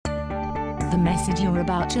message you're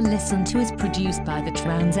about to listen to is produced by the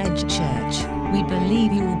Trans-Edge Church. We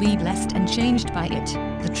believe you will be blessed and changed by it.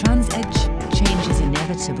 The Trans-Edge change is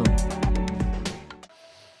inevitable.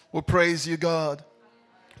 We praise you, God.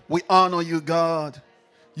 We honor you, God.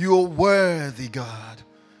 You are worthy, God.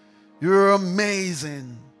 You're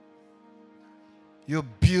amazing. You're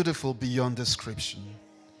beautiful beyond description.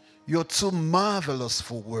 You're too marvelous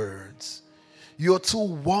for words. You're too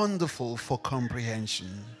wonderful for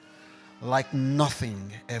comprehension, like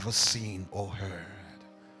nothing ever seen or heard.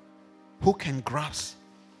 Who can grasp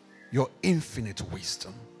your infinite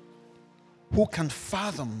wisdom? Who can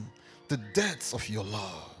fathom the depths of your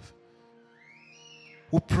love?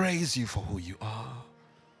 We praise you for who you are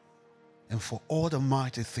and for all the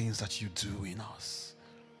mighty things that you do in us.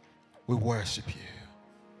 We worship you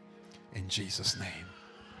in Jesus' name.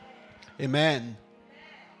 Amen.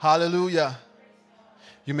 Hallelujah.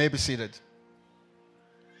 You may be seated.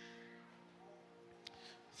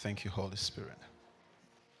 Thank you, Holy Spirit.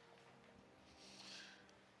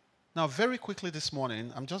 Now, very quickly this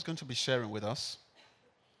morning, I'm just going to be sharing with us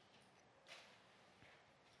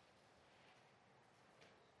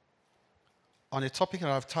on a topic that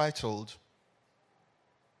I've titled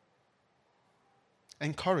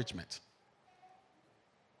Encouragement.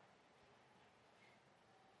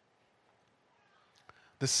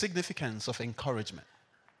 The significance of encouragement.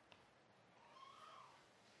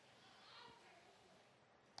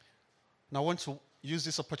 Now, I want to use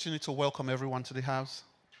this opportunity to welcome everyone to the house.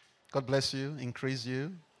 God bless you, increase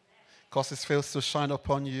you, cause His face to shine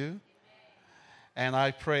upon you. And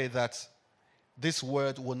I pray that this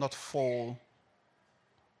word will not fall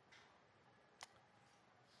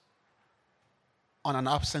on an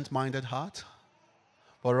absent-minded heart,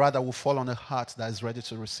 but rather will fall on a heart that is ready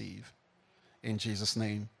to receive. In Jesus'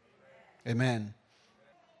 name. Amen.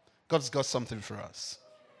 God's got something for us.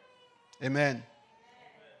 Amen.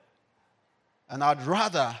 And I'd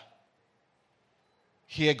rather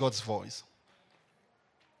hear God's voice.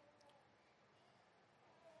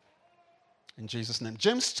 In Jesus' name.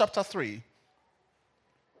 James chapter 3,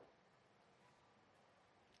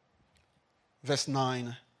 verse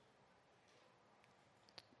 9,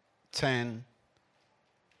 10,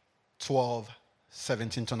 12,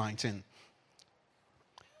 17 to 19.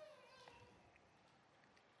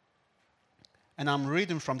 And I'm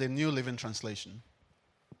reading from the New Living Translation.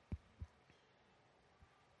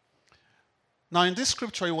 Now, in this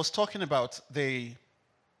scripture, he was talking about the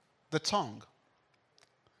tongue,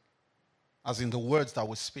 as in the words that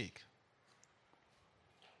we speak.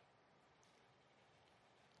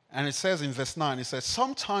 And it says in verse 9, it says,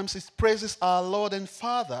 sometimes it praises our Lord and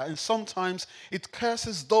Father, and sometimes it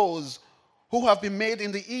curses those who have been made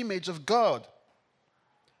in the image of God.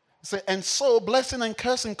 And so blessing and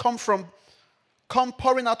cursing come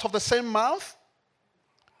pouring out of the same mouth?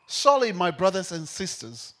 Surely, my brothers and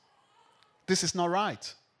sisters, this is not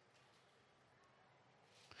right.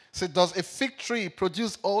 So does a fig tree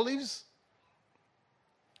produce olives?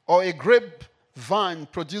 Or a grapevine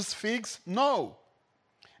produce figs? No.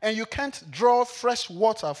 And you can't draw fresh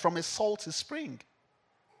water from a salty spring.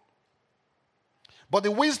 But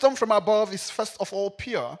the wisdom from above is first of all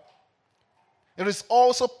pure. It is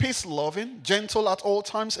also peace-loving, gentle at all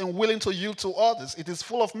times, and willing to yield to others. It is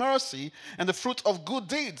full of mercy and the fruit of good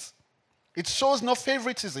deeds. It shows no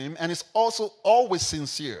favoritism and is also always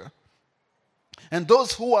sincere. And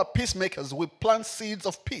those who are peacemakers will plant seeds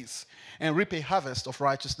of peace and reap a harvest of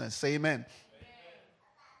righteousness. Say amen.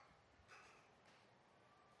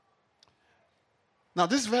 Now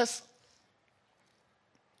this verse,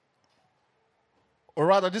 or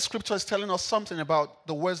rather this scripture is telling us something about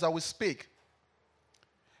the words that we speak.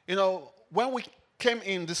 You know, when we came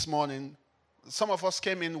in this morning, some of us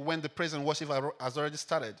came in when the praise and worship has already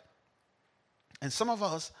started. And some of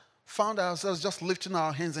us found ourselves just lifting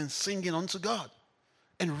our hands and singing unto God.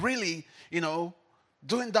 And really,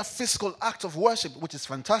 doing that physical act of worship, which is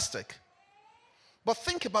fantastic. But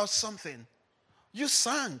think about something. You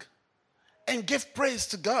sang and gave praise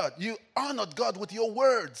to God. You honored God with your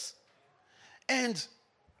words. And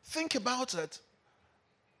think about it.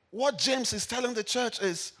 What James is telling the church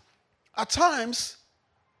is, at times,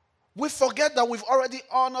 we forget that we've already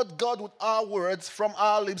honored God with our words from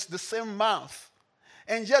our lips, the same mouth.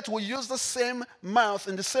 And yet we use the same mouth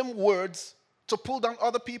and the same words to pull down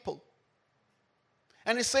other people.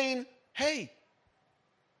 And he's saying, hey,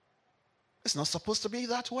 it's not supposed to be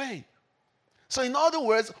that way. So in other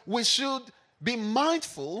words, we should be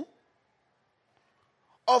mindful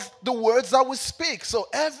of the words that we speak. So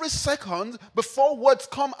every second before words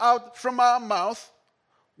come out from our mouth,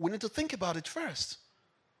 we need to think about it first.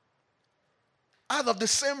 Out of the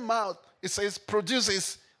same mouth it says,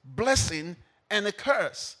 produces blessing and a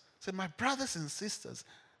curse. Say, my brothers and sisters,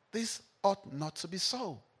 this ought not to be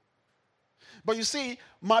so. But you see,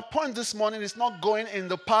 my point this morning is not going in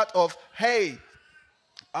the part of, hey,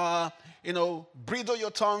 bridle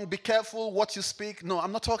your tongue, be careful what you speak. No,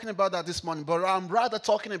 I'm not talking about that this morning, but I'm rather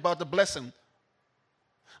talking about the blessing.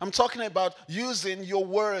 I'm talking about using your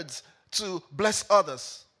words to bless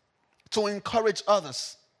others, to encourage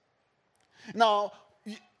others. Now,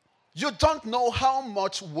 you don't know how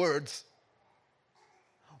much words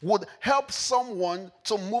would help someone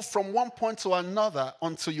to move from one point to another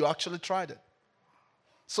until you actually tried it.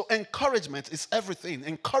 So encouragement is everything.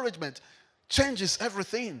 Encouragement changes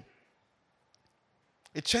everything.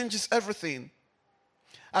 It changes everything.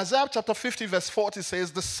 Isaiah chapter 50 verse 40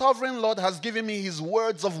 says, the sovereign Lord has given me his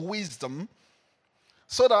words of wisdom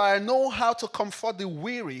so that I know how to comfort the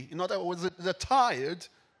weary, in other words, the tired.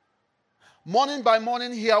 Morning by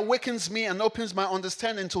morning, he awakens me and opens my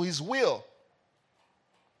understanding to his will.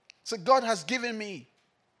 So God has given me.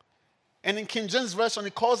 And in King James Version,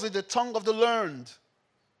 he calls it the tongue of the learned.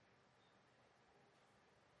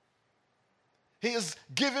 He has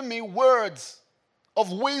given me words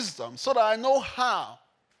of wisdom so that I know how.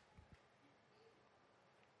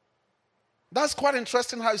 That's quite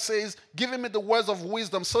interesting how he says, giving me the words of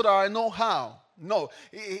wisdom so that I know how. No,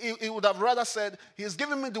 he would have rather said, he has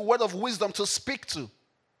given me the word of wisdom to speak to.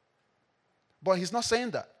 But he's not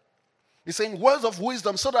saying that. He's saying words of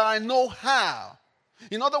wisdom so that I know how.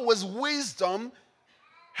 In other words, wisdom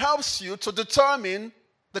helps you to determine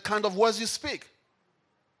the kind of words you speak.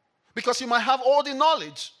 Because you might have all the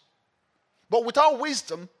knowledge, but without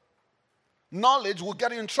wisdom, knowledge will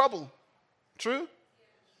get you in trouble. True?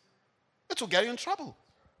 It will get you in trouble.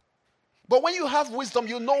 But when you have wisdom,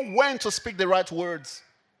 you know when to speak the right words.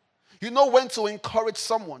 You know when to encourage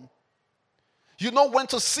someone. You know when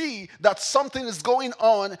to see that something is going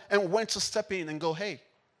on and when to step in and go, hey,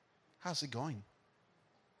 how's it going?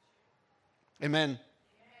 Amen.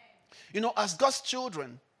 You know, as God's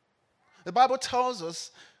children, the Bible tells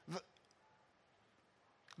us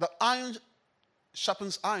that iron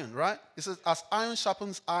sharpens iron, right? It says, as iron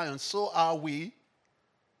sharpens iron, so are we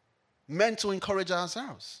meant to encourage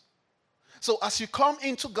ourselves. So as you come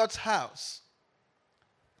into God's house,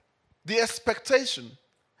 the expectation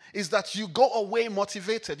is that you go away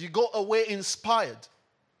motivated, you go away inspired,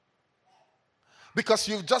 because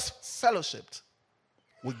you've just fellowshipped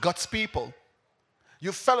with God's people.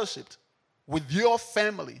 You've fellowshipped with your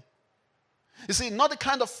family. You see, not the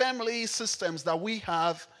kind of family systems that we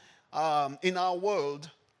have in our world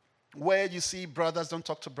where you see brothers don't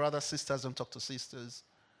talk to brothers, sisters don't talk to sisters.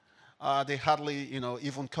 They hardly,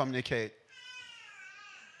 even communicate.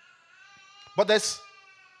 But there's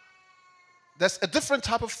a different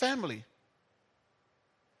type of family.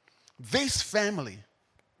 This family,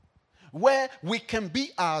 where we can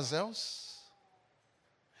be ourselves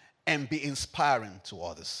and be inspiring to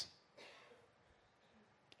others.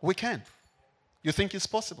 We can. You think it's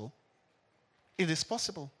possible? It is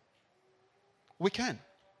possible. We can.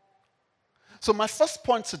 So my first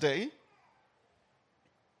point today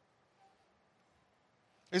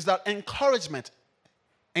is that encouragement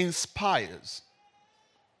inspires.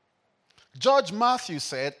 George Matthew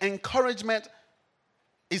said, encouragement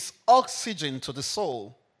is oxygen to the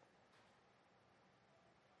soul.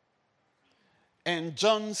 And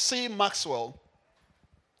John C. Maxwell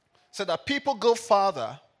said that people go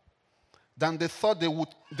farther than they thought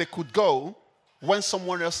they could go when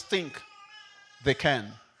someone else think they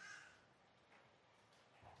can.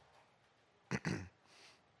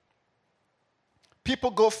 People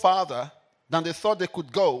go farther than they thought they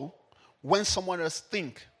could go when someone else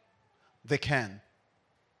think they can.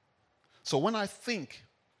 So when I think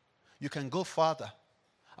you can go farther,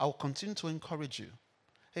 I will continue to encourage you.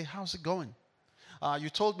 Hey, how's it going? You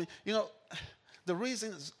told me,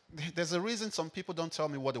 there's a reason some people don't tell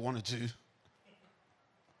me what they want to do.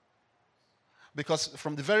 Because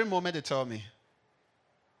from the very moment they tell me,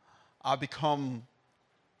 I become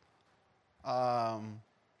a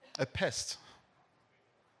pest.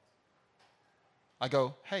 I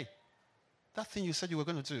go, hey, that thing you said you were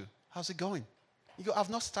going to do, how's it going? You go,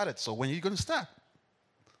 I've not started, so when are you going to start?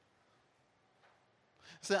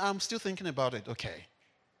 I say, I'm still thinking about it. Okay.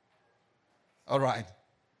 All right.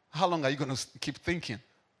 How long are you going to keep thinking?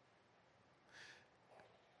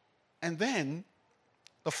 And then,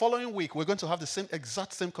 the following week, we're going to have the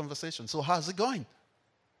exact same conversation. So how's it going?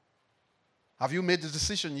 Have you made the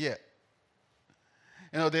decision yet?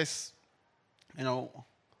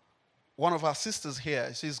 One of our sisters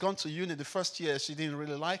here, she's gone to uni the first year, she didn't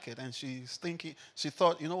really like it, and she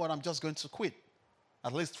thought, you know what, I'm just going to quit.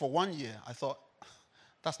 At least for 1 year, I thought,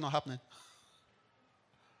 that's not happening.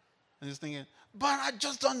 And he's thinking, but I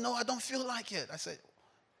just don't know. I don't feel like it. I said,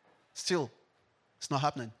 still, it's not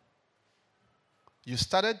happening. You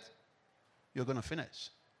started, you're going to finish.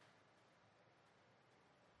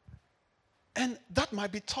 And that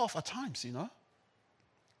might be tough at times, you know.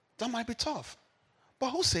 That might be tough. But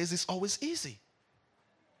who says it's always easy?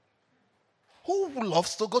 Who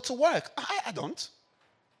loves to go to work? I don't.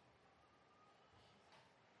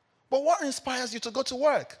 But what inspires you to go to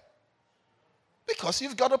work? Because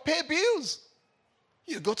you've got to pay bills.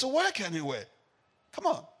 You go to work anyway. Come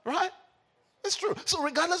on, right? It's true. So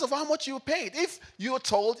regardless of how much you paid, if you're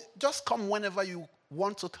told, just come whenever you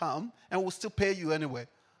want to come, and we'll still pay you anyway.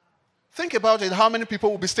 Think about it, how many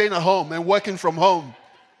people will be staying at home and working from home?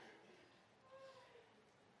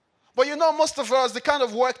 But you know, most of us, the kind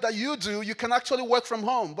of work that you do, you can actually work from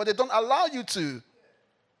home, but they don't allow you to.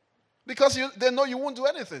 Because they know you won't do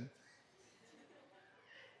anything.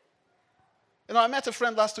 You know, I met a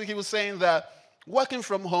friend last week, he was saying that working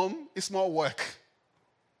from home is more work.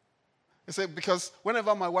 He said, because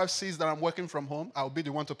whenever my wife sees that I'm working from home, I'll be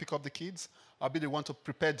the one to pick up the kids, I'll be the one to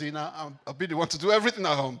prepare dinner, I'll be the one to do everything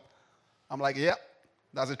at home. I'm like, yeah,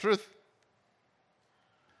 that's the truth.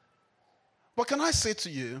 But can I say to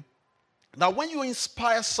you, that when you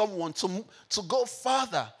inspire someone to go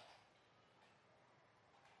further,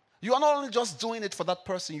 you are not only just doing it for that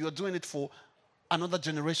person, you are doing it for another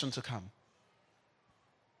generation to come.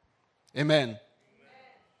 Amen. Amen.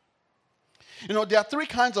 You know, there are 3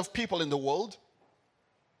 kinds of people in the world.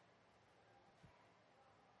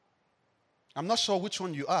 I'm not sure which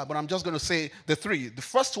one you are, but I'm just going to say the 3. The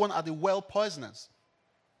first one are the world poisoners.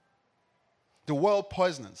 The world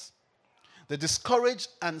poisoners. They discourage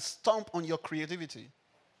and stomp on your creativity.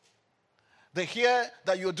 They hear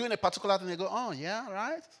that you're doing a particular thing, they go, oh, yeah,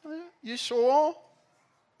 right? You sure?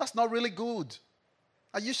 That's not really good.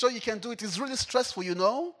 Are you sure you can do it? It's really stressful, you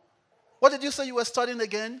know? What did you say you were studying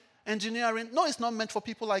again? Engineering? No, it's not meant for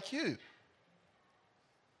people like you.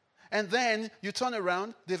 And then you turn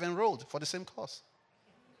around, they've enrolled for the same course.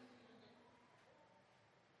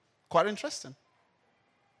 Quite interesting.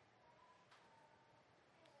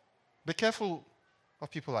 Be careful of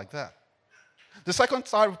people like that. The second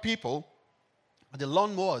type of people are the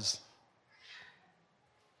lawnmowers.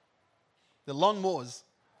 The lawnmowers,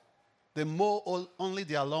 they mow only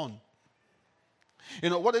their lawn. You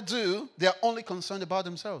know what they do? They are only concerned about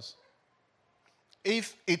themselves.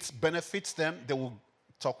 If it benefits them, they will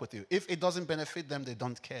talk with you. If it doesn't benefit them, they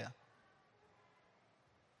don't care.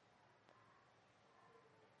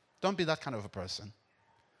 Don't be that kind of a person.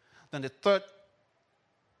 Then the third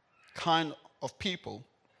kind of people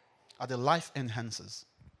are the life enhancers.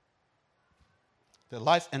 The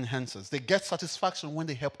life enhancers. They get satisfaction when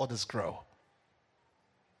they help others grow.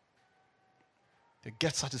 They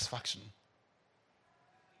get satisfaction.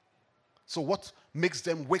 So what makes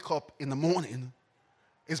them wake up in the morning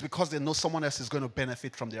is because they know someone else is going to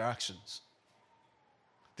benefit from their actions.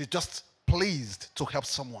 They're just pleased to help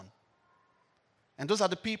someone. And those are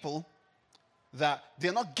the people that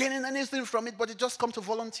they're not gaining anything from it, but they just come to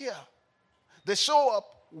volunteer. They show up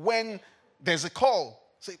when there's a call.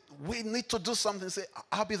 Say, we need to do something. Say,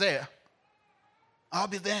 I'll be there. I'll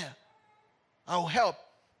be there. I'll help.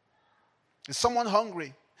 Is someone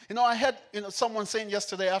hungry? You know, I heard someone saying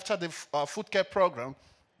yesterday after the food care program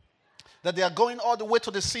that they are going all the way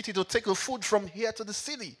to the city to take the food from here to the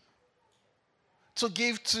city to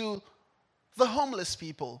give to the homeless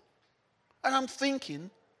people. And I'm thinking,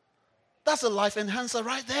 that's a life enhancer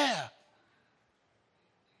right there.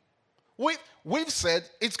 We've said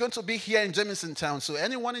it's going to be here in Jamison Town, so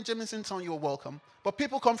anyone in Jamison Town, you're welcome. But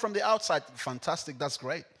people come from the outside. Fantastic, that's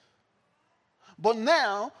great. But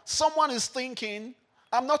now, someone is thinking,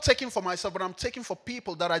 I'm not taking for myself, but I'm taking for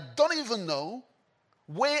people that I don't even know,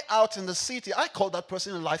 way out in the city. I call that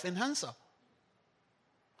person a life enhancer.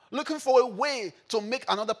 Looking for a way to make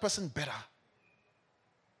another person better.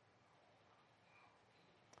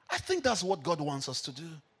 I think that's what God wants us to do.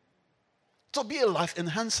 To be a life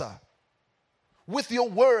enhancer. With your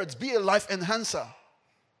words, be a life enhancer.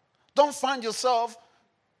 Don't find yourself,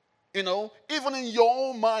 even in your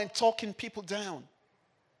own mind, talking people down.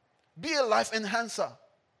 Be a life enhancer.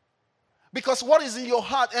 Because what is in your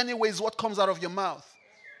heart anyway is what comes out of your mouth.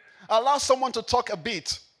 Allow someone to talk a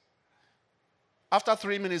bit. After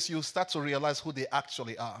 3 minutes, you start to realize who they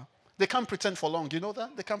actually are. They can't pretend for long. You know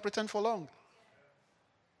that? They can't pretend for long.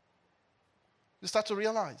 You start to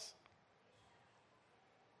realize.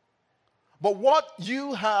 But what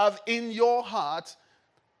you have in your heart,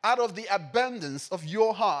 out of the abundance of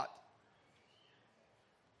your heart,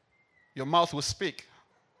 your mouth will speak.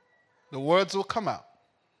 The words will come out.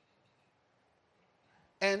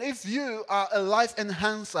 And if you are a life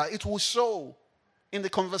enhancer, it will show in the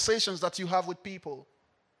conversations that you have with people.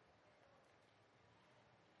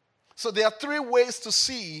 So there are three ways to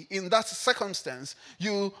see in that circumstance.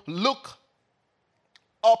 You look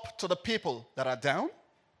up to the people that are down.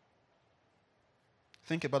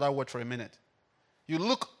 Think about that word for a minute. You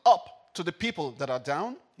look up to the people that are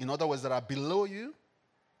down, in other words, that are below you.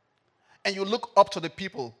 And you look up to the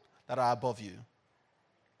people that are above you.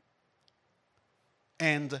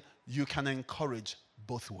 And you can encourage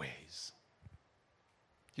both ways.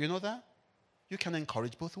 You know that? You can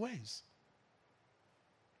encourage both ways.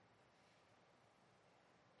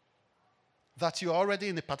 That you're already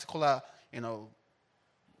in a particular,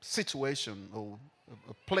 situation or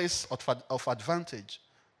a place of advantage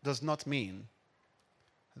does not mean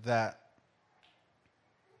that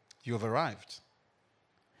you have arrived.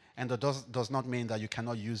 And that does not mean that you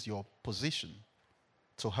cannot use your position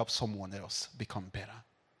to help someone else become better.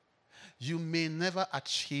 You may never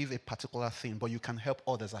achieve a particular thing, but you can help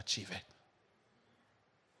others achieve it.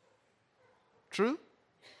 True?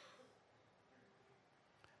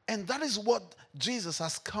 And that is what Jesus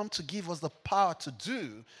has come to give us the power to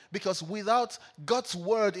do. Because without God's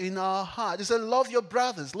word in our heart, he said, love your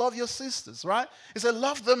brothers, love your sisters, right? He said,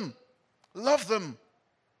 love them. Love them.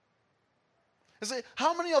 He said,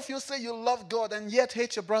 how many of you say you love God and yet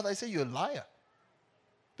hate your brother? I say, you're a liar.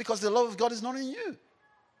 Because the love of God is not in you.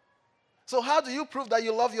 So how do you prove that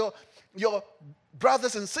you love your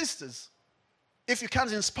brothers and sisters if you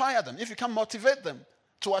can't inspire them, if you can't motivate them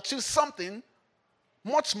to achieve something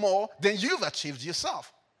much more than you've achieved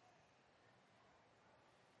yourself?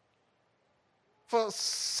 For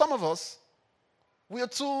some of us, we've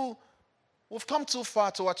come too far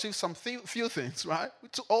to achieve some few things, right? We're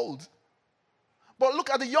too old. But look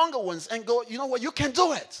at the younger ones and go, you know what, you can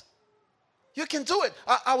do it. You can do it.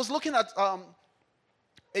 I was looking at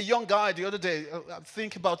a young guy the other day, I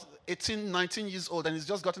think about 18, 19 years old, and he's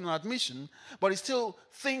just gotten an admission, but he's still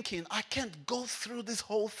thinking, I can't go through this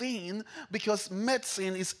whole thing because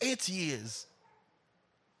medicine is 8 years.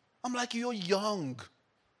 I'm like, you're young.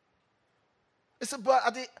 I said, but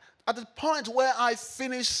at the point where I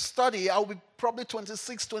finish study, I'll be probably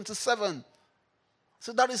 26, 27.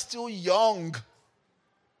 So that is still young.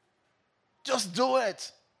 Just do it.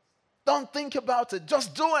 Don't think about it.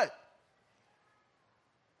 Just do it.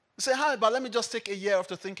 You say, hi, but let me just take a year off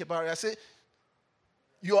to think about it. I say,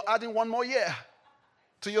 you're adding one more year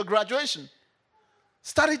to your graduation.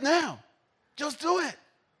 Start it now. Just do it.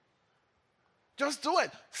 Just do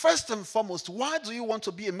it. First and foremost, why do you want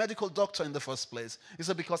to be a medical doctor in the first place? He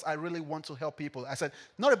said, because I really want to help people. I said,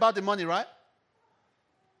 not about the money, right?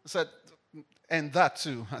 He said, and that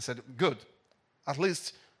too. I said, good. At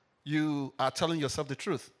least you are telling yourself the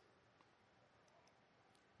truth.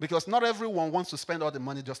 Because not everyone wants to spend all the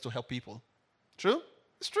money just to help people. True?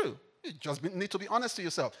 It's true. You just need to be honest to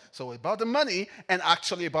yourself. So about the money and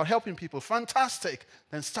actually about helping people, fantastic.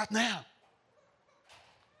 Then start now.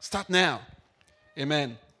 Start now.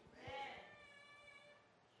 Amen.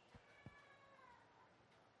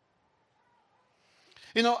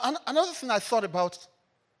 You know, another thing I thought about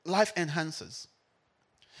life enhancers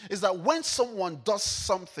is that when someone does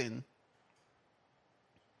something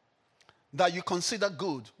that you consider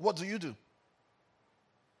good, what do?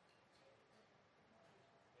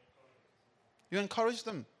 You encourage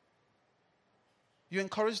them. You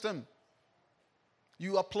encourage them.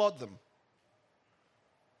 You applaud them.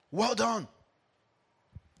 Well done.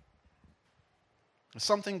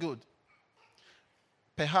 Something good.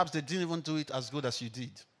 Perhaps they didn't even do it as good as you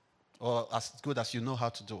did or as good as you know how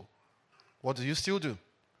to do. What do you still do?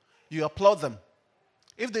 You applaud them.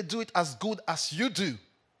 If they do it as good as you do,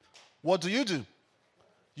 what do?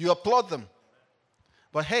 You applaud them.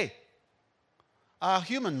 But hey, our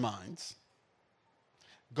human minds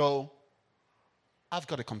go, I've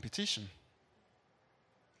got a competition.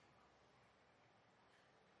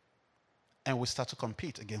 And we start to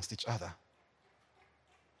compete against each other.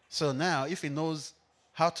 So now, if he knows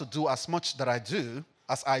how to do as much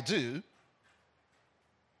as I do,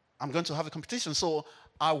 I'm going to have a competition. So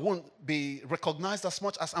I won't be recognized as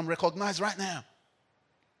much as I'm recognized right now.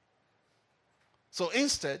 So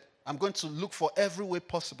instead, I'm going to look for every way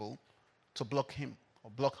possible to block him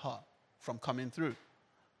or block her from coming through.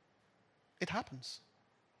 It happens,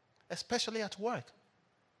 especially at work.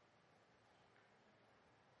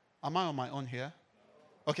 Am I on my own here?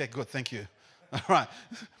 Okay, good, thank you. All right.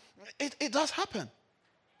 It does happen.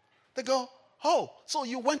 They go, oh, so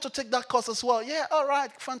you went to take that course as well? Yeah, all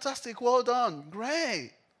right, fantastic, well done,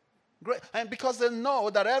 great. And because they know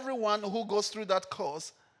that everyone who goes through that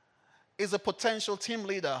course is a potential team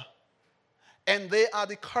leader, and they are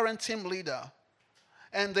the current team leader,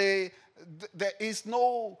 and there is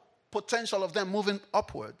no potential of them moving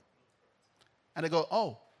upward. And they go,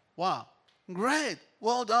 oh, wow, great,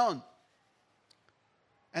 well done.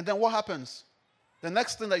 And then what happens? The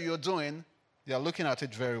next thing that you're doing, they are looking at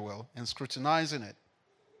it very well and scrutinizing it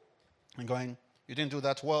and going, you didn't do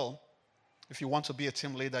that well. If you want to be a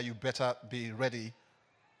team leader, you better be ready.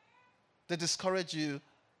 They discourage you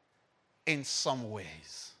in some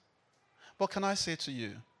ways. But can I say to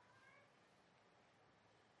you,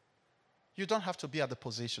 you don't have to be at the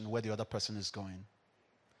position where the other person is going.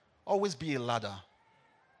 Always be a ladder.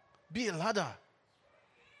 Be a ladder.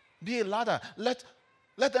 Be a ladder. Let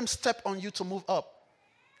them step on you to move up.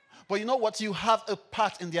 But you know what? You have a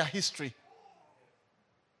part in their history.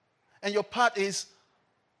 And your part is,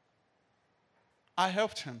 I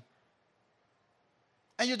helped him.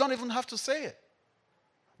 And you don't even have to say it.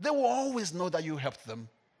 They will always know that you helped them.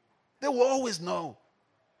 They will always know.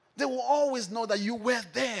 They will always know that you were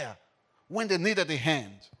there when they needed a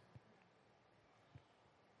hand.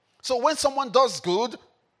 So when someone does good,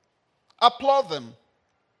 applaud them.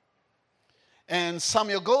 And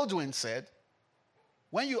Samuel Goldwyn said,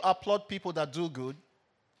 when you applaud people that do good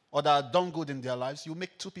or that have done good in their lives, you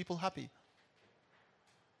make two people happy.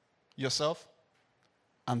 Yourself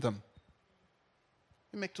and them.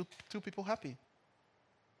 You make two people happy.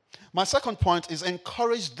 My second point is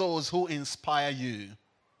encourage those who inspire you.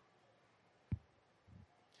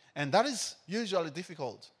 And that is usually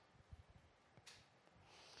difficult.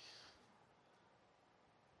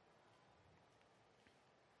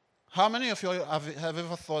 How many of you have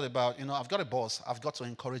ever thought about, I've got a boss, I've got to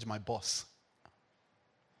encourage my boss?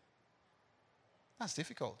 That's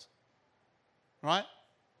difficult. Right?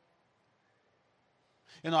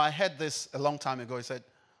 I heard this a long time ago. He said,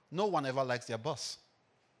 no one ever likes their boss.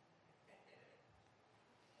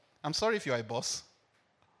 I'm sorry if you're a boss.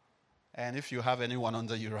 And if you have anyone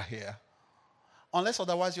under you right here. Unless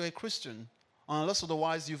otherwise you're a Christian. Unless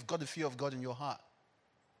otherwise you've got the fear of God in your heart.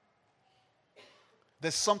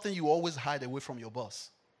 There's something you always hide away from your boss.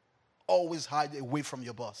 Always hide away from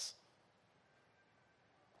your boss.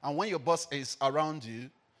 And when your boss is around you,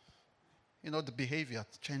 the behavior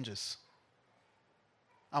changes.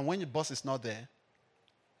 And when your boss is not there,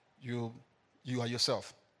 you are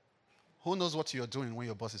yourself. Who knows what you're doing when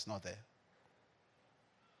your boss is not there?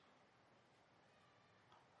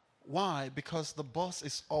 Why? Because the boss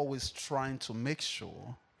is always trying to make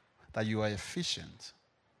sure that you are efficient.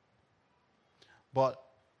 But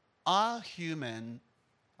our human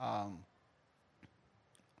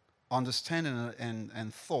understanding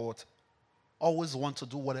and thought always want to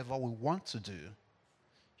do whatever we want to do.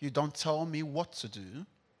 You don't tell me what to do.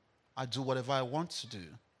 I do whatever I want to do.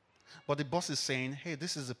 But the boss is saying, hey,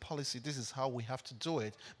 this is a policy. This is how we have to do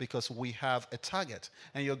it because we have a target.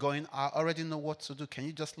 And you're going, I already know what to do. Can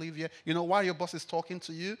you just leave here? While your boss is talking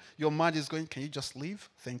to you, your mind is going, can you just leave?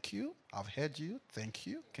 Thank you. I've heard you. Thank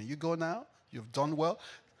you. Can you go now? You've done well.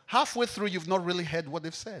 Halfway through, you've not really heard what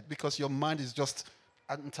they've said because your mind is just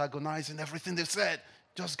antagonizing everything they've said.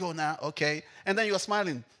 Just go now, okay? And then you're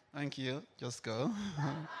smiling. Thank you. Just go.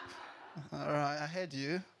 All right, I heard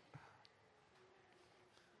you.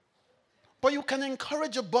 But you can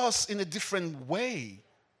encourage your boss in a different way.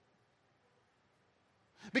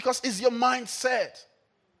 Because it's your mindset.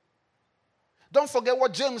 Don't forget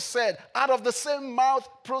what James said. Out of the same mouth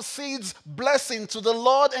proceeds blessing to the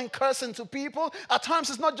Lord and cursing to people. At times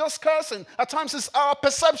it's not just cursing. At times it's our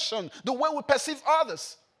perception, the way we perceive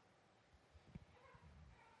others.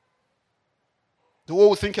 The way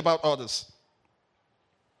we think about others.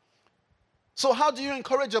 So how do you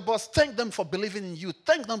encourage your boss? Thank them for believing in you.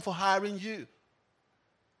 Thank them for hiring you.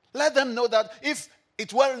 Let them know that if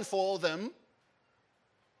it weren't for them,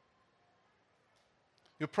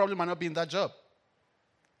 you probably might not be in that job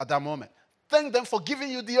at that moment. Thank them for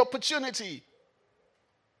giving you the opportunity.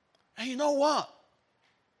 And you know what?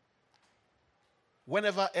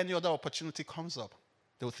 Whenever any other opportunity comes up,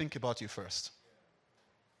 they'll think about you first.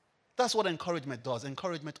 That's what encouragement does.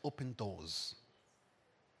 Encouragement opens doors.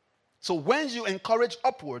 So when you encourage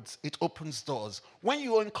upwards, it opens doors. When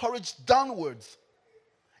you encourage downwards,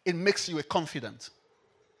 it makes you a confident.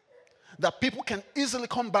 That people can easily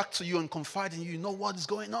come back to you and confide in you. You know what is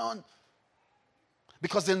going on?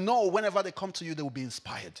 Because they know whenever they come to you, they will be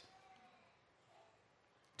inspired.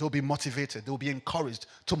 They'll be motivated. They'll be encouraged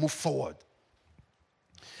to move forward.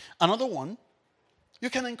 Another one, you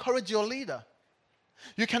can encourage your leader.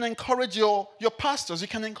 You can encourage your pastors. You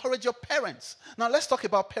can encourage your parents. Now, let's talk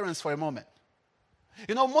about parents for a moment.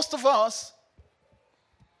 Most of us,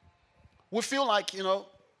 we feel like,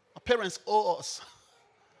 Our parents owe us.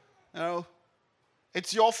 You know,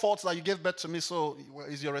 it's your fault that you gave birth to me, so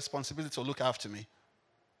it's your responsibility to look after me.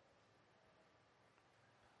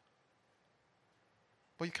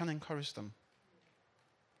 But you can encourage them.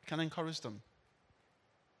 You can encourage them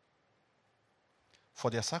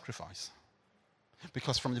for their sacrifice.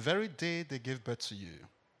 Because from the very day they gave birth to you,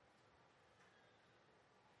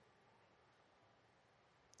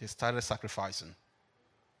 they started sacrificing.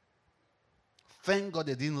 Thank God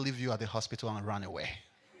they didn't leave you at the hospital and run away.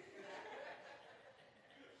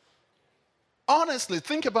 Honestly,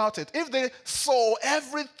 think about it. If they saw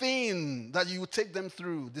everything that you would take them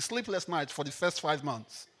through, the sleepless nights for the first 5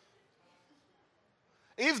 months,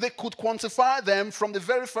 if they could quantify them from the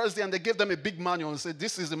very first day and they gave them a big manual and said,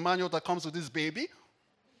 this is the manual that comes with this baby,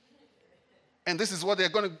 and this is what they're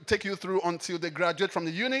going to take you through until they graduate from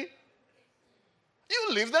the uni, you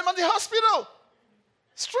leave them at the hospital.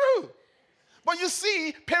 It's true. But you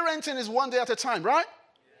see, parenting is one day at a time, right?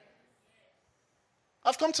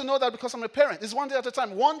 I've come to know that because I'm a parent. It's one day at a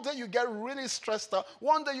time. One day you get really stressed out.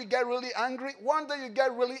 One day you get really angry. One day you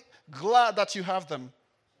get really glad that you have them.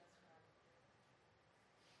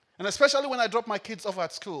 And especially when I drop my kids off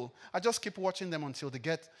at school, I just keep watching them until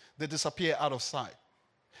they disappear out of sight.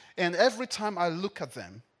 And every time I look at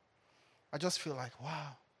them, I just feel like,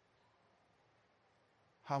 wow,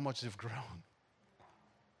 how much they've grown.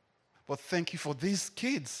 But thank you for these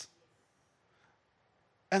kids.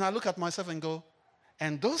 And I look at myself and go,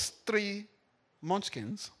 and those 3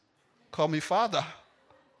 munchkins call me father.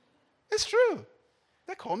 It's true.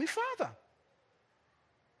 They call me father.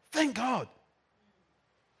 Thank God.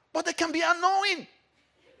 But they can be annoying.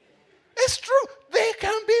 It's true. They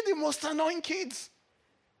can be the most annoying kids.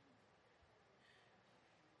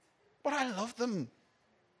 But I love them.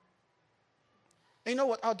 And you know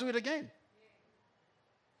what? I'll do it again.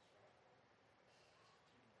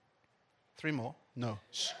 3 more? No.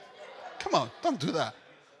 Shh. Come on, don't do that.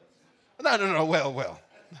 No, well.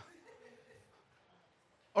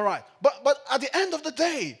 All right, but at the end of the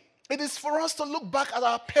day, it is for us to look back at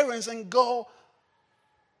our parents and go,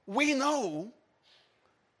 we know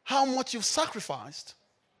how much you've sacrificed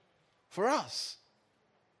for us.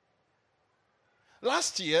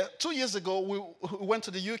 Last year, 2 years ago, we went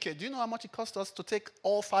to the UK. Do you know how much it cost us to take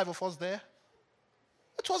all 5 of us there?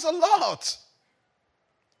 It was a lot.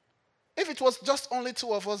 If it was just only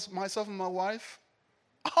 2 of us, myself and my wife,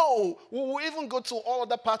 we would even go to all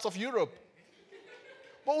other parts of Europe.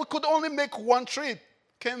 But we could only make 1 trip,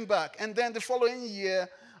 came back. And then the following year,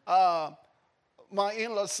 my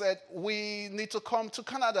in-laws said, we need to come to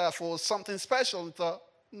Canada for something special. I thought,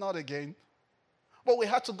 not again. But we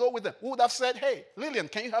had to go with them. We would have said, hey, Lillian,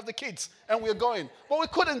 can you have the kids? And we're going. But we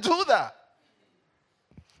couldn't do that.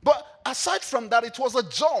 But aside from that, it was a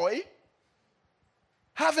joy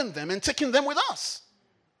having them and taking them with us.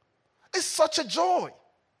 It's such a joy.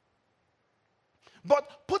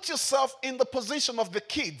 But put yourself in the position of the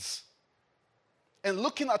kids and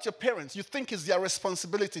looking at your parents. You think it's their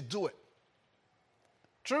responsibility, do it.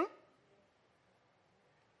 True?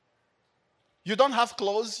 You don't have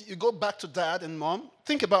clothes, you go back to dad and mom.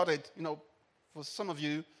 Think about it, for some of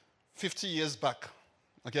you, 50 years back,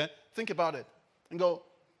 okay? Think about it and go,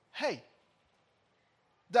 hey,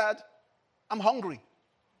 Dad, I'm hungry.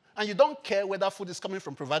 And you don't care where that food is coming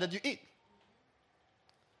from, provided you eat.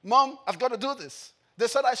 Mom, I've got to do this. They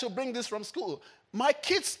said I should bring this from school. My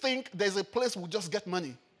kids think there's a place we'll just get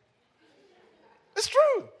money. It's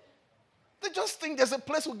true. They just think there's a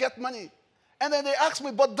place we'll get money. And then they ask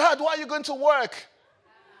me, but Dad, why are you going to work?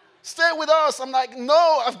 Stay with us. I'm like,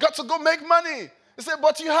 no, I've got to go make money. They say,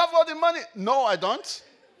 but you have all the money. No, I don't.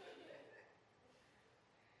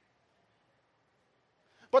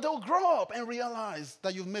 But they'll grow up and realize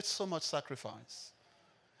that you've made so much sacrifice.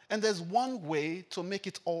 And there's one way to make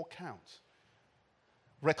it all count.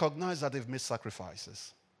 Recognize that they've made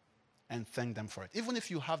sacrifices and thank them for it. Even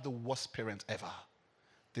if you have the worst parent ever,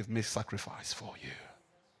 they've made sacrifice for you.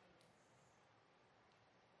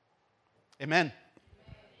 Amen.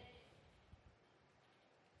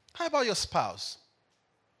 How about your spouse?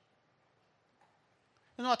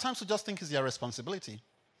 At times we just think it's their responsibility.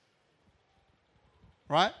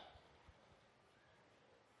 Right?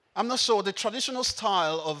 I'm not sure. The traditional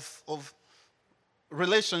style of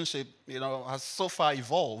relationship, has so far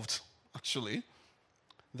evolved, actually,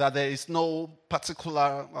 that there is no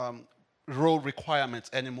particular role requirement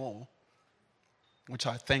anymore, which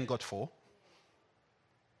I thank God for.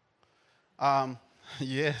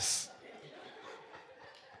 Yes.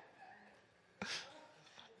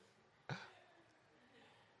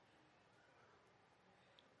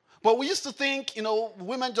 But we used to think,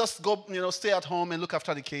 women just go, stay at home and look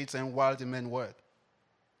after the kids and while the men work.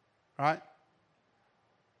 Right?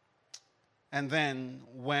 And then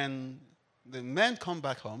when the men come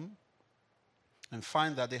back home and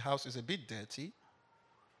find that the house is a bit dirty,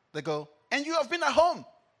 they go, and you have been at home.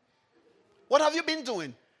 What have you been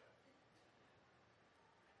doing?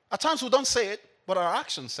 At times we don't say it, but our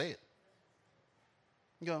actions say it.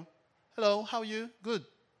 You go, hello, how are you? Good.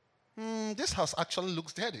 This house actually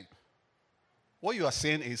looks dirty. What you are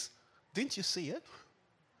saying is, didn't you see it?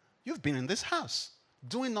 You've been in this house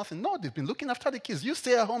doing nothing. No, they've been looking after the kids. You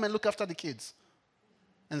stay at home and look after the kids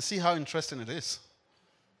and see how interesting it is.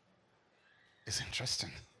 It's interesting.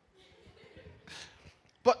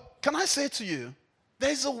 But can I say to you,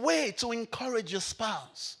 there's a way to encourage your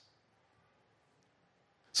spouse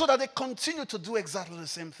so that they continue to do exactly the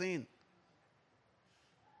same thing.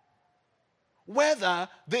 Whether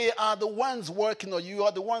they are the ones working or you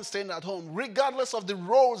are the ones staying at home, regardless of the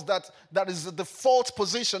roles that is the default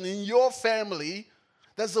position in your family,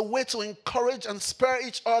 there's a way to encourage and spur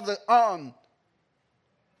each other on.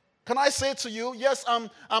 Can I say to you, yes, I'm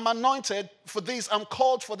anointed for this, I'm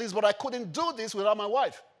called for this, but I couldn't do this without my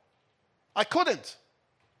wife. I couldn't.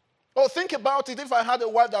 Oh, think about it. If I had a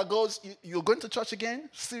wife that goes, you're going to church again?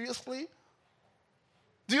 Seriously?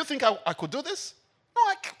 Do you think I could do this? No,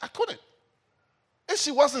 I couldn't. If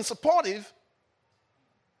she wasn't supportive,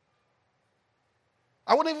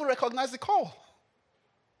 I wouldn't even recognize the call.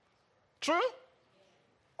 True?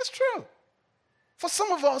 It's true. For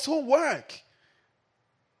some of us who work,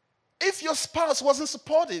 if your spouse wasn't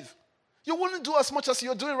supportive, you wouldn't do as much as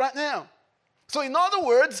you're doing right now. So in other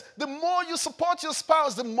words, the more you support your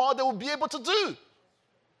spouse, the more they will be able to do.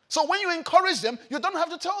 So when you encourage them, you don't have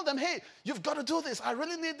to tell them, hey, you've got to do this. I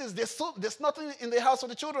really need this. There's nothing in the house for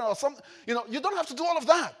the children or something. You don't have to do all of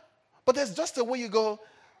that. But there's just a way you go.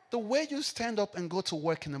 The way you stand up and go to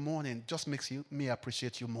work in the morning just makes me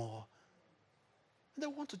appreciate you more. And they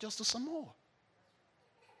want to just do some more.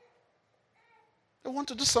 They want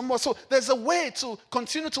to do some more. So there's a way to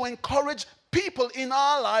continue to encourage people in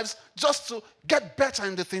our lives just to get better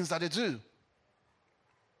in the things that they do.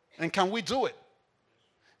 And can we do it?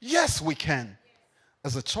 Yes, we can.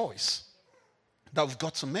 As a choice that we've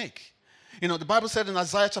got to make. The Bible said in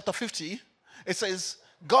Isaiah chapter 50, it says,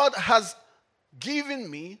 God has given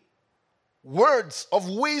me words of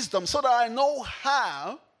wisdom so that I know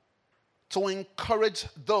how to encourage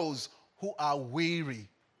those who are weary.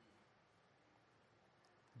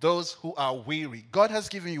 Those who are weary. God has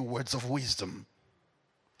given you words of wisdom.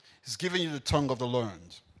 He's given you the tongue of the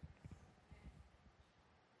learned.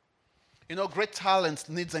 Great talent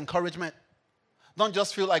needs encouragement. Don't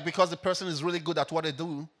just feel like because the person is really good at what they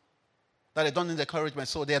do, that they don't need encouragement,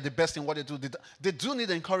 so they are the best in what they do. They do need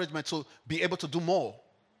encouragement to be able to do more.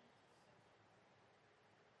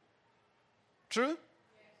 True?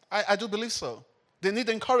 I do believe so. They need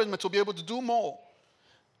encouragement to be able to do more.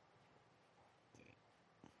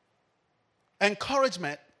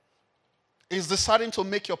 Encouragement is deciding to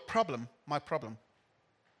make your problem my problem.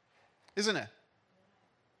 Isn't it?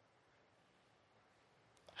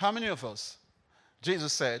 How many of us,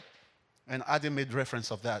 Jesus said, and Adi made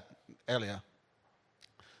reference of that earlier,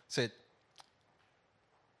 said,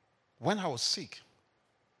 when I was sick,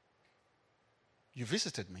 you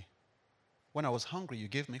visited me. When I was hungry, you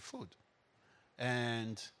gave me food.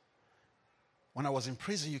 And when I was in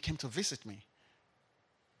prison, you came to visit me.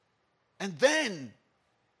 And then,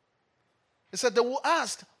 he said, they will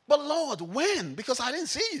ask, but Lord, when? Because I didn't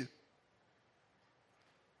see you.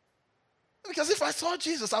 Because if I saw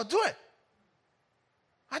Jesus, I'll do it.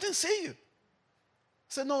 I didn't see you. He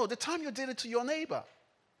said, no, the time you did it to your neighbor,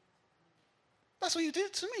 that's what you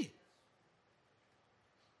did to me.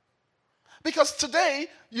 Because today,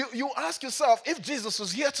 you ask yourself, if Jesus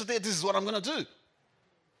was here today, this is what I'm going to do.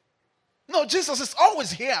 No, Jesus is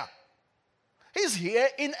always here. He's here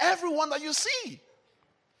in everyone that you see.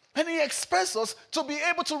 And he expects us to be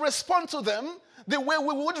able to respond to them the way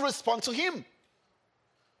we would respond to him.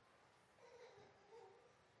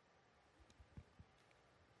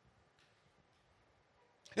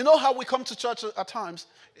 You know how we come to church at times?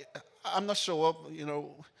 I'm not sure,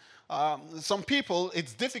 some people,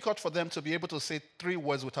 it's difficult for them to be able to say 3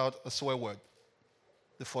 words without a swear word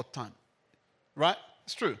the 4th time. Right?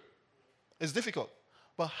 It's true. It's difficult.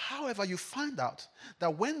 But however, you find out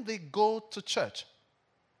that when they go to church,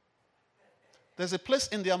 there's a place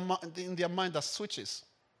in their mind that switches.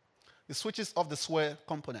 It switches off the swear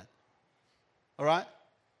component. All right?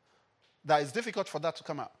 That it's difficult for that to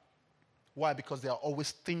come out. Why? Because they are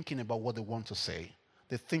always thinking about what they want to say.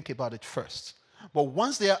 They think about it first. But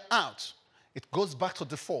once they are out, it goes back to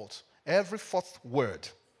default. Every fourth word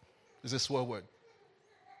is a swear word.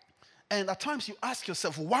 And at times you ask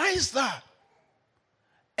yourself, why is that?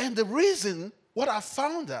 And the reason, what I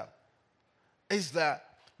found out, is that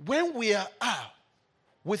when we are out,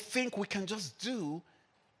 we think we can just do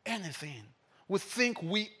anything. We think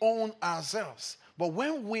we own ourselves. But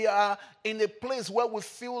when we are in a place where we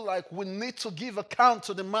feel like we need to give account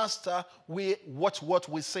to the master, we watch what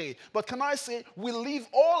we say. But can I say, we live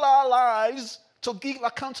all our lives to give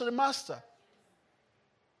account to the master.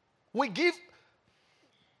 We give,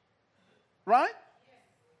 right?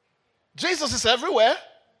 Jesus is everywhere.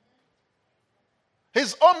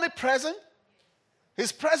 He's omnipresent.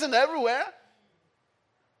 He's present everywhere.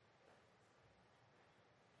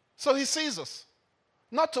 So he sees us.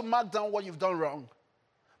 Not to mark down what you've done wrong,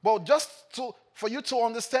 but just for you to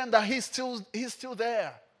understand that he's still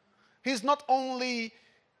there. He's not only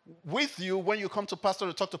with you when you come to pastor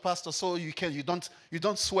to talk to pastor, so you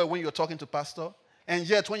don't swear when you're talking to pastor. And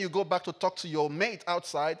yet when you go back to talk to your mate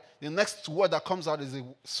outside, the next word that comes out is a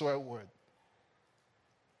swear word.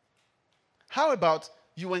 How about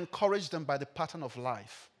you encourage them by the pattern of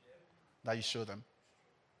life that you show them?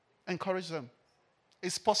 Encourage them.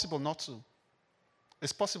 It's possible not to.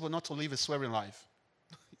 It's possible not to live a swearing life.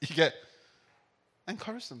 You get?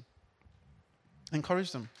 Encourage them.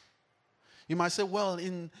 Encourage them. You might say, well,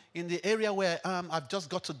 in the area where I've just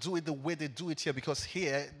got to do it the way they do it here because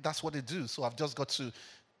here, that's what they do. So I've just got to.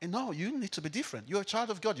 No, you need to be different. You're a child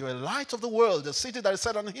of God. You're a light of the world, a city that is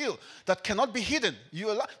set on a hill that cannot be hidden.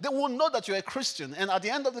 They will know that you're a Christian. And at the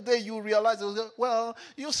end of the day, you realize, well,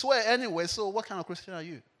 you swear anyway, so what kind of Christian are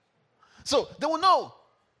you? So they will know.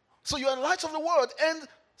 So you're a light of the world and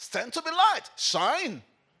stand to be light. Shine.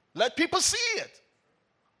 Let people see it.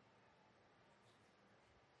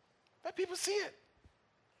 Let people see it.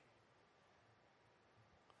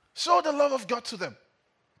 Show the love of God to them.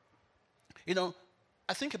 You know,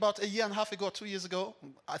 I think about a year and a half ago, 2 years ago,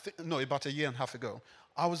 about a year and a half ago,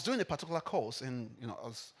 I was doing a particular course and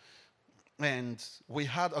we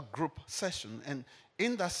had a group session, and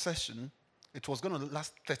in that session, it was going to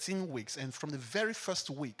last 13 weeks, and from the very first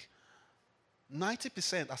week,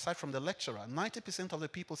 90%, aside from the lecturer, 90% of the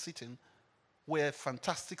people sitting were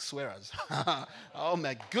fantastic swearers. Oh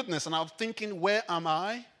my goodness, and I was thinking, where am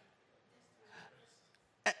I?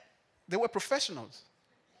 They were professionals.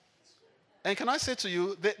 And can I say to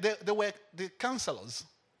you, they were the counselors.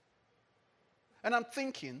 And I'm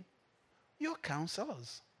thinking, you're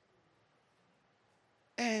counselors.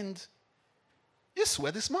 And you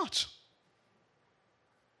swear this much.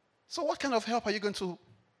 So what kind of help are you going to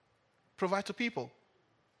provide to people?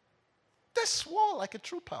 They swore like a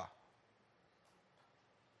trooper.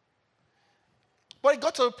 But it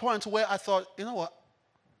got to a point where I thought, you know what?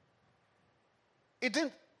 It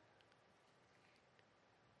didn't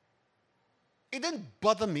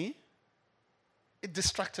bother me. It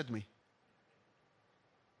distracted me.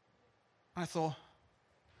 I thought,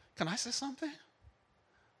 can I say something?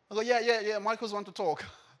 I go, yeah, Michael's want to talk.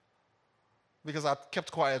 Because I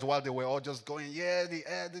kept quiet while they were all just going,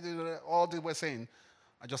 all they were saying.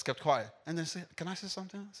 I just kept quiet. And they said, can I say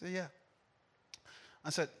something? I said, yeah.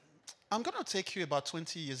 I said, I'm going to take you about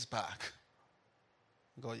 20 years back.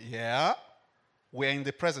 I go, yeah. We're in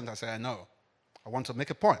the present. I said, I know. I want to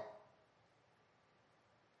make a point.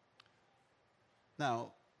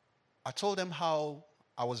 Now, I told them how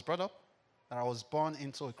I was brought up, that I was born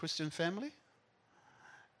into a Christian family.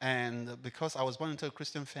 And because I was born into a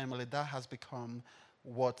Christian family, that has become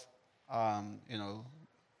what has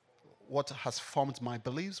formed my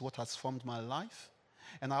beliefs, what has formed my life.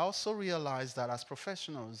 And I also realized that as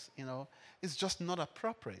professionals, it's just not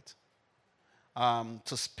appropriate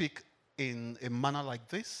to speak in a manner like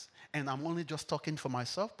this. And I'm only just talking for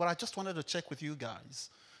myself, but I just wanted to check with you guys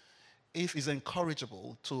if it's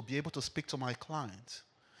encourageable to be able to speak to my client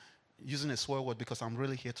using a swear word, because I'm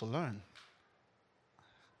really here to learn.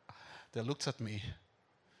 They looked at me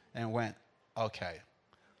and went, okay,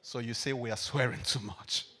 so you say we are swearing too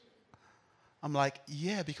much. I'm like,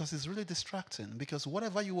 yeah, because it's really distracting. Because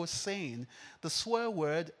whatever you were saying, the swear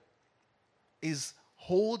word is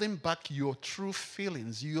holding back your true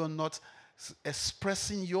feelings. You are not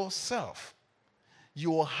expressing yourself.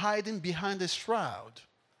 You are hiding behind a shroud.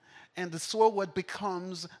 And the swear word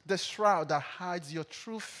becomes the shroud that hides your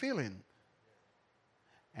true feeling.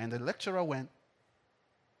 And the lecturer went,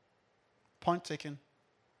 point taken.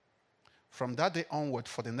 From that day onward,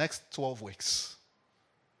 for the next 12 weeks,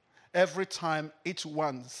 every time each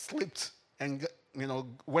one slipped and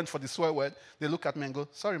went for the swear word, they look at me and go,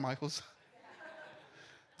 sorry, Michaels.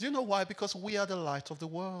 Do you know why? Because we are the light of the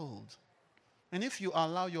world. And if you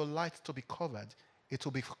allow your light to be covered, it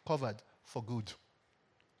will be covered for good.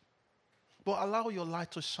 But allow your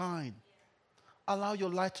light to shine. Allow your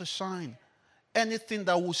light to shine. Anything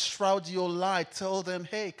that will shroud your light, tell them,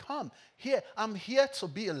 hey, come here. I'm here to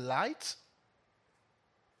be a light.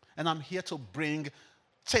 And I'm here to bring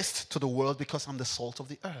taste to the world because I'm the salt of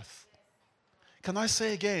the earth. Can I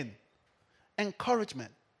say again?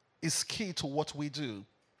 Encouragement is key to what we do.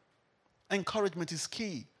 Encouragement is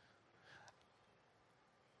key.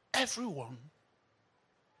 Everyone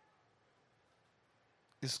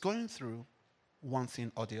is going through one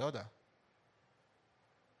thing or the other.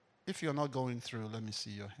 If you're not going through, let me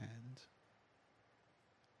see your hand.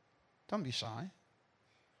 Don't be shy.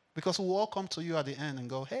 Because we'll all come to you at the end and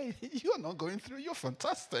go, hey, you're not going through, you're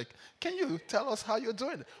fantastic. Can you tell us how you're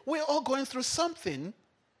doing? We're all going through something,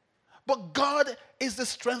 but God is the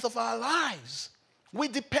strength of our lives. We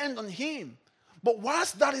depend on Him. But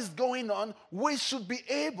whilst that is going on, we should be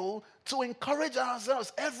able to encourage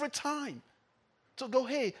ourselves every time. To go,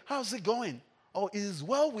 hey, how's it going? Oh, it is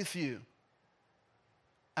well with you.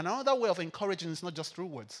 Another way of encouraging is not just through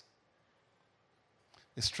words.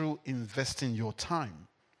 It's through investing your time,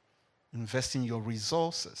 investing your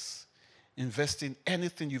resources, investing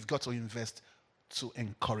anything you've got to invest to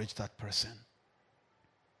encourage that person.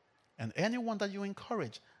 And anyone that you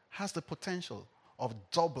encourage has the potential of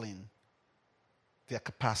doubling their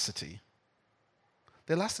capacity.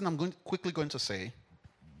 The last thing I'm quickly going to say,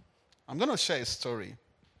 I'm going to share a story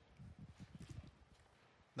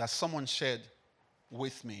that someone shared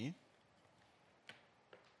with me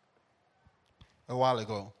a while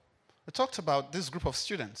ago. We talked about this group of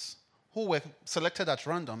students who were selected at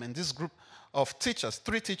random, and this group of teachers,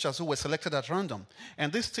 3 teachers who were selected at random.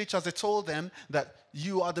 And these teachers, they told them that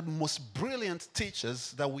you are the most brilliant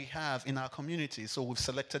teachers that we have in our community, so we've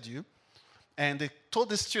selected you. And they told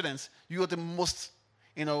the students, you are the most,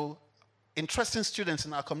 interesting students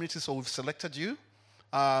in our community, so we've selected you.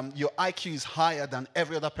 Your IQ is higher than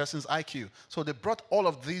every other person's IQ. So they brought all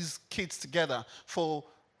of these kids together for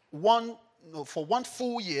one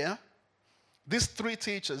full year. These 3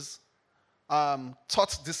 teachers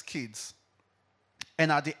taught these kids.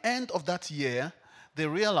 And at the end of that year, they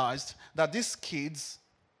realized that these kids,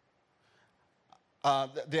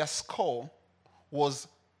 their score was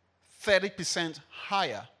 30%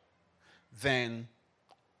 higher than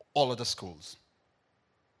all other schools.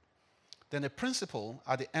 Then the principal,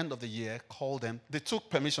 at the end of the year, called them. They took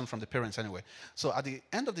permission from the parents anyway. So at the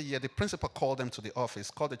end of the year, the principal called them to the office,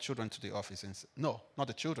 called the children to the office. No, not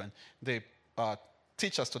the children. The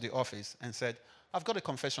teachers to the office and said, I've got a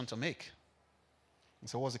confession to make. And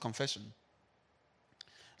so what's the confession?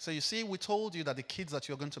 So you see, we told you that the kids that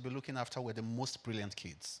you're going to be looking after were the most brilliant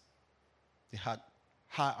kids. They had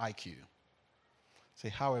high IQ. Say,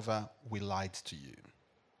 however, we lied to you.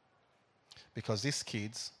 Because these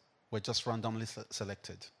kids were just randomly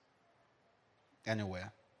selected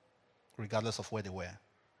anywhere, regardless of where they were.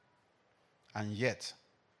 And yet,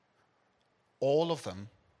 all of them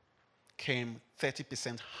came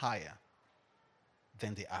 30% higher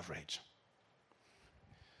than the average.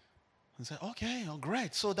 And say, okay, oh,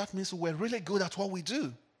 great. So that means we're really good at what we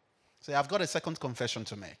do. Say, I've got a second confession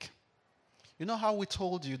to make. You know how we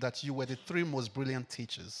told you that you were the 3 most brilliant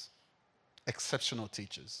teachers, exceptional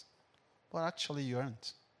teachers? Well, actually, you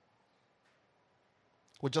aren't.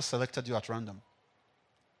 We just selected you at random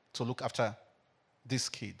to look after these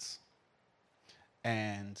kids.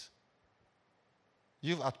 And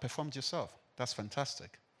you've outperformed yourself. That's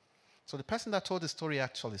fantastic. So the person that told the story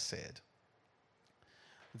actually said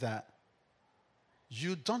that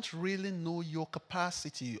you don't really know your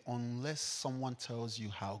capacity unless someone tells you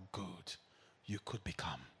how good you could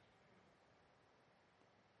become.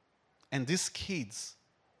 And these kids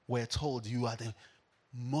were told you are the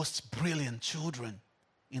most brilliant children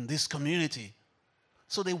in this community.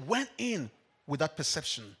 So they went in with that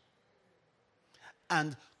perception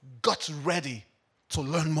and got ready to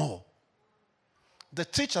learn more. The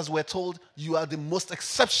teachers were told you are the most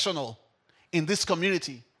exceptional in this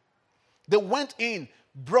community. They went in,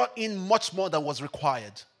 brought in much more than was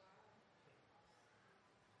required.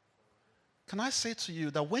 Can I say to you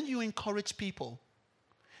that when you encourage people,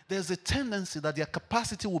 there's a tendency that their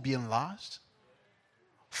capacity will be enlarged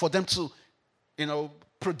for them to,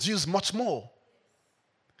 produce much more.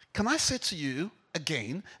 Can I say to you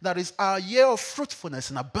again, that is our year of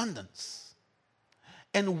fruitfulness and abundance.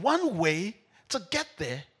 And one way to get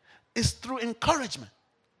there is through encouragement.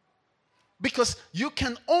 Because you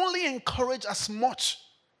can only encourage as much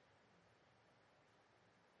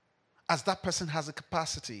as that person has a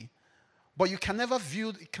capacity. But you can never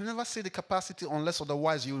see the capacity unless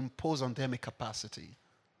otherwise you impose on them a capacity.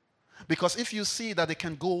 Because if you see that they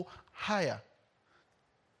can go higher,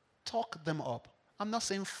 talk them up. I'm not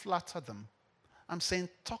saying flatter them. I'm saying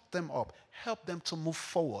talk them up. Help them to move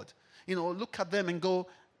forward. Look at them and go,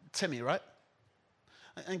 Timmy, right?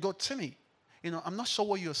 And go, Timmy, I'm not sure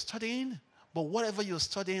what you're studying, but whatever you're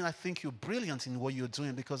studying, I think you're brilliant in what you're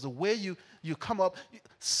doing, because the way you come up,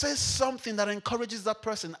 say something that encourages that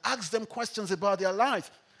person. Ask them questions about their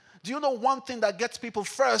life. Do you know one thing that gets people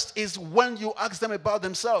first is when you ask them about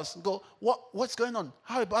themselves? Go, what's going on?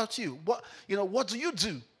 How about you? What do you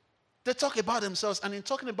do? They talk about themselves, and in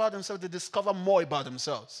talking about themselves, they discover more about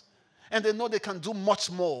themselves. And they know they can do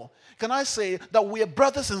much more. Can I say that we are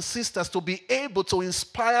brothers and sisters to be able to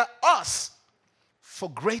inspire us for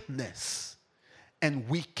greatness? And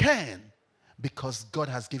we can, because God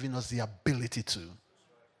has given us the ability to.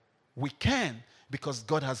 We can, because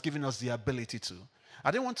God has given us the ability to.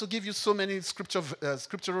 I didn't want to give you so many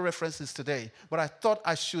scriptural references today, but I thought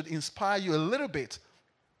I should inspire you a little bit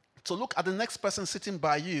to look at the next person sitting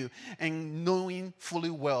by you and knowing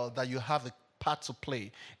fully well that you have a part to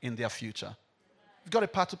play in their future. You've got a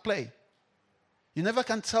part to play. You never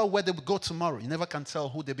can tell where they will go tomorrow. You never can tell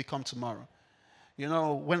who they become tomorrow.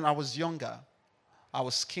 When I was younger, I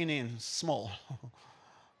was skinny and small.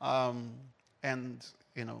 And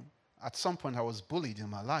at some point I was bullied in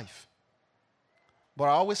my life. But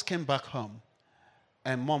I always came back home,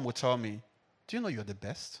 and Mom would tell me, do you know you're the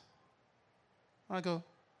best? And I go,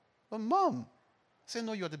 well, Mom. I say,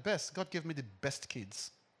 no, you're the best. God gave me the best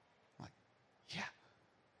kids. I'm like, yeah.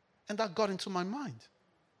 And that got into my mind.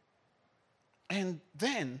 And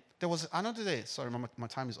then there was another day. Sorry, my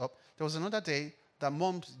time is up. There was another day that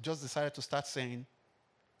Mom just decided to start saying,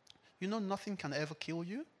 nothing can ever kill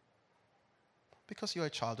you because you're a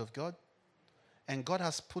child of God. And God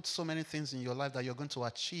has put so many things in your life that you're going to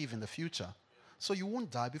achieve in the future. So you won't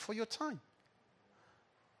die before your time.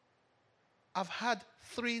 I've had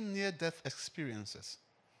 3 near-death experiences.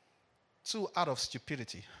 2 out of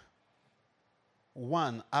stupidity.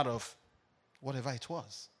 1 out of whatever it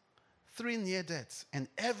was. 3 near deaths. And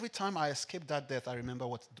every time I escape that death, I remember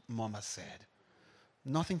what Mom has said.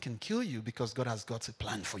 Nothing can kill you because God has got a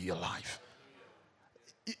plan for your life.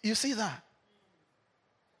 You see that?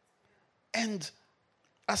 And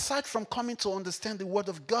aside from coming to understand the Word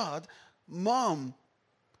of God, Mom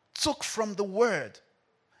took from the Word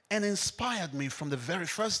and inspired me from the very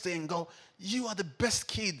first day and go, you are the best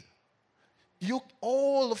kid.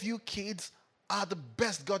 All of you kids are the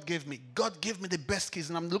best God gave me. God gave me the best kids.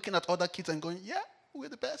 And I'm looking at other kids and going, yeah, we're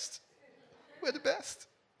the best. We're the best.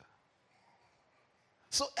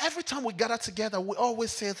 So every time we gather together, we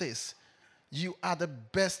always say this: you are the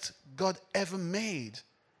best God ever made.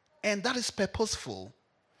 And that is purposeful.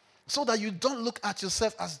 So that you don't look at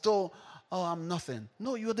yourself as though, oh, I'm nothing.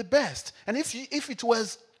 No, you're the best. And if it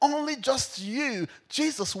was only just you,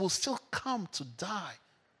 Jesus will still come to die.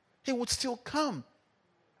 He would still come.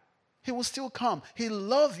 He will still come. He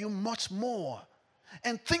loves you much more.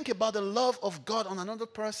 And think about the love of God on another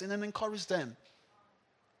person and encourage them.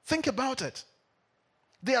 Think about it.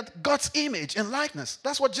 They are God's image and likeness.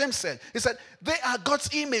 That's what James said. He said, they are God's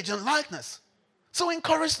image and likeness. So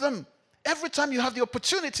encourage them. Every time you have the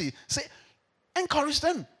opportunity, say, encourage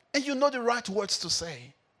them. And you know the right words to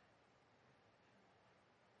say.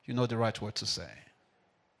 You know the right word to say.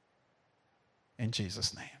 In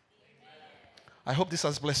Jesus' name. I hope this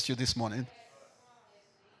has blessed you this morning.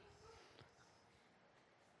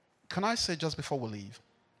 Can I say just before we leave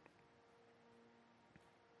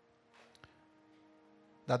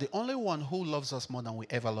that the only one who loves us more than we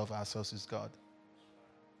ever love ourselves is God.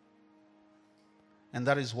 And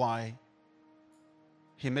that is why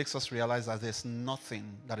He makes us realize that there's nothing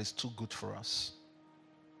that is too good for us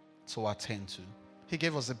to attain to. He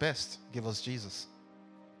gave us the best. He gave us Jesus.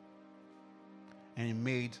 And He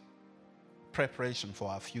made preparation for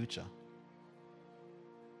our future.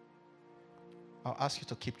 I'll ask you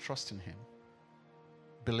to keep trusting Him.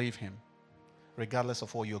 Believe Him. Regardless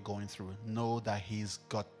of what you're going through, know that He's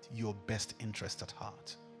got your best interest at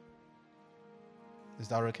heart. Is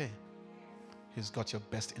that okay? He's got your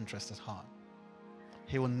best interest at heart.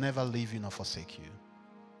 He will never leave you nor forsake you.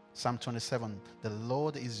 Psalm 27, the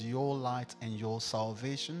Lord is your light and your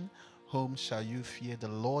salvation. Whom shall you fear? The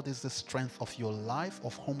Lord is the strength of your life.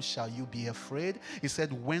 Of whom shall you be afraid? He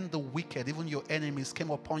said, when the wicked, even your enemies,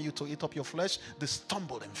 came upon you to eat up your flesh, they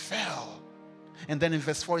stumbled and fell. And then in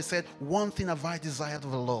verse 4, he said, one thing have I desired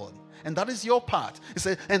of the Lord. And that is your part. He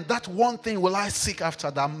said, and that one thing will I seek after,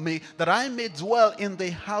 that I may dwell in the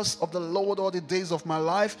house of the Lord all the days of my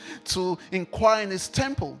life, to inquire in His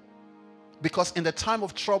temple. because in the time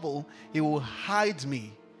of trouble, he will hide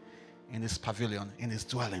me in his pavilion, in his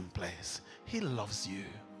dwelling place. He loves you.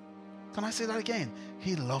 Can I say that again?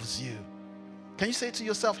 He loves you. Can you say it to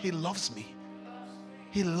yourself? He loves me.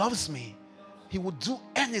 He loves me. He will do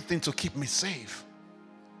anything to keep me safe.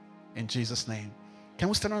 In Jesus' name. Can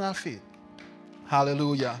we stand on our feet?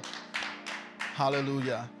 Hallelujah.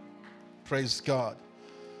 Hallelujah. Praise God.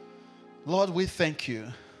 Lord, we thank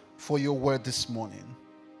you for your word this morning.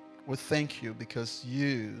 We thank you because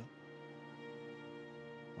you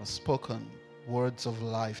have spoken words of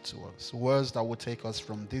life to us, words that will take us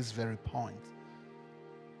from this very point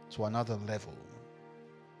to another level.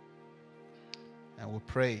 And we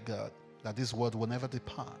pray, God, that this word will never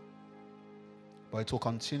depart, but it will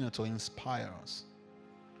continue to inspire us,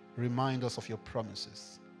 remind us of your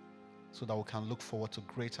promises, so that we can look forward to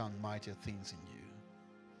greater and mightier things in you.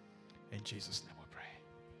 In Jesus' name we pray.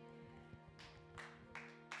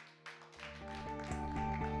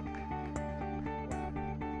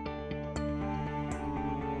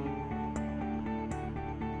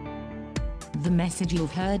 The message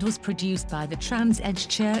you've heard was produced by the TransEdge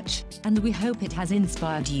Church, and we hope it has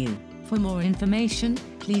inspired you. For more information,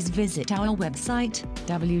 please visit our website,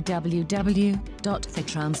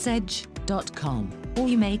 www.thetransedge.com, or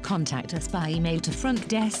you may contact us by email to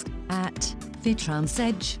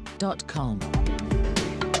frontdesk@thetransedge.com.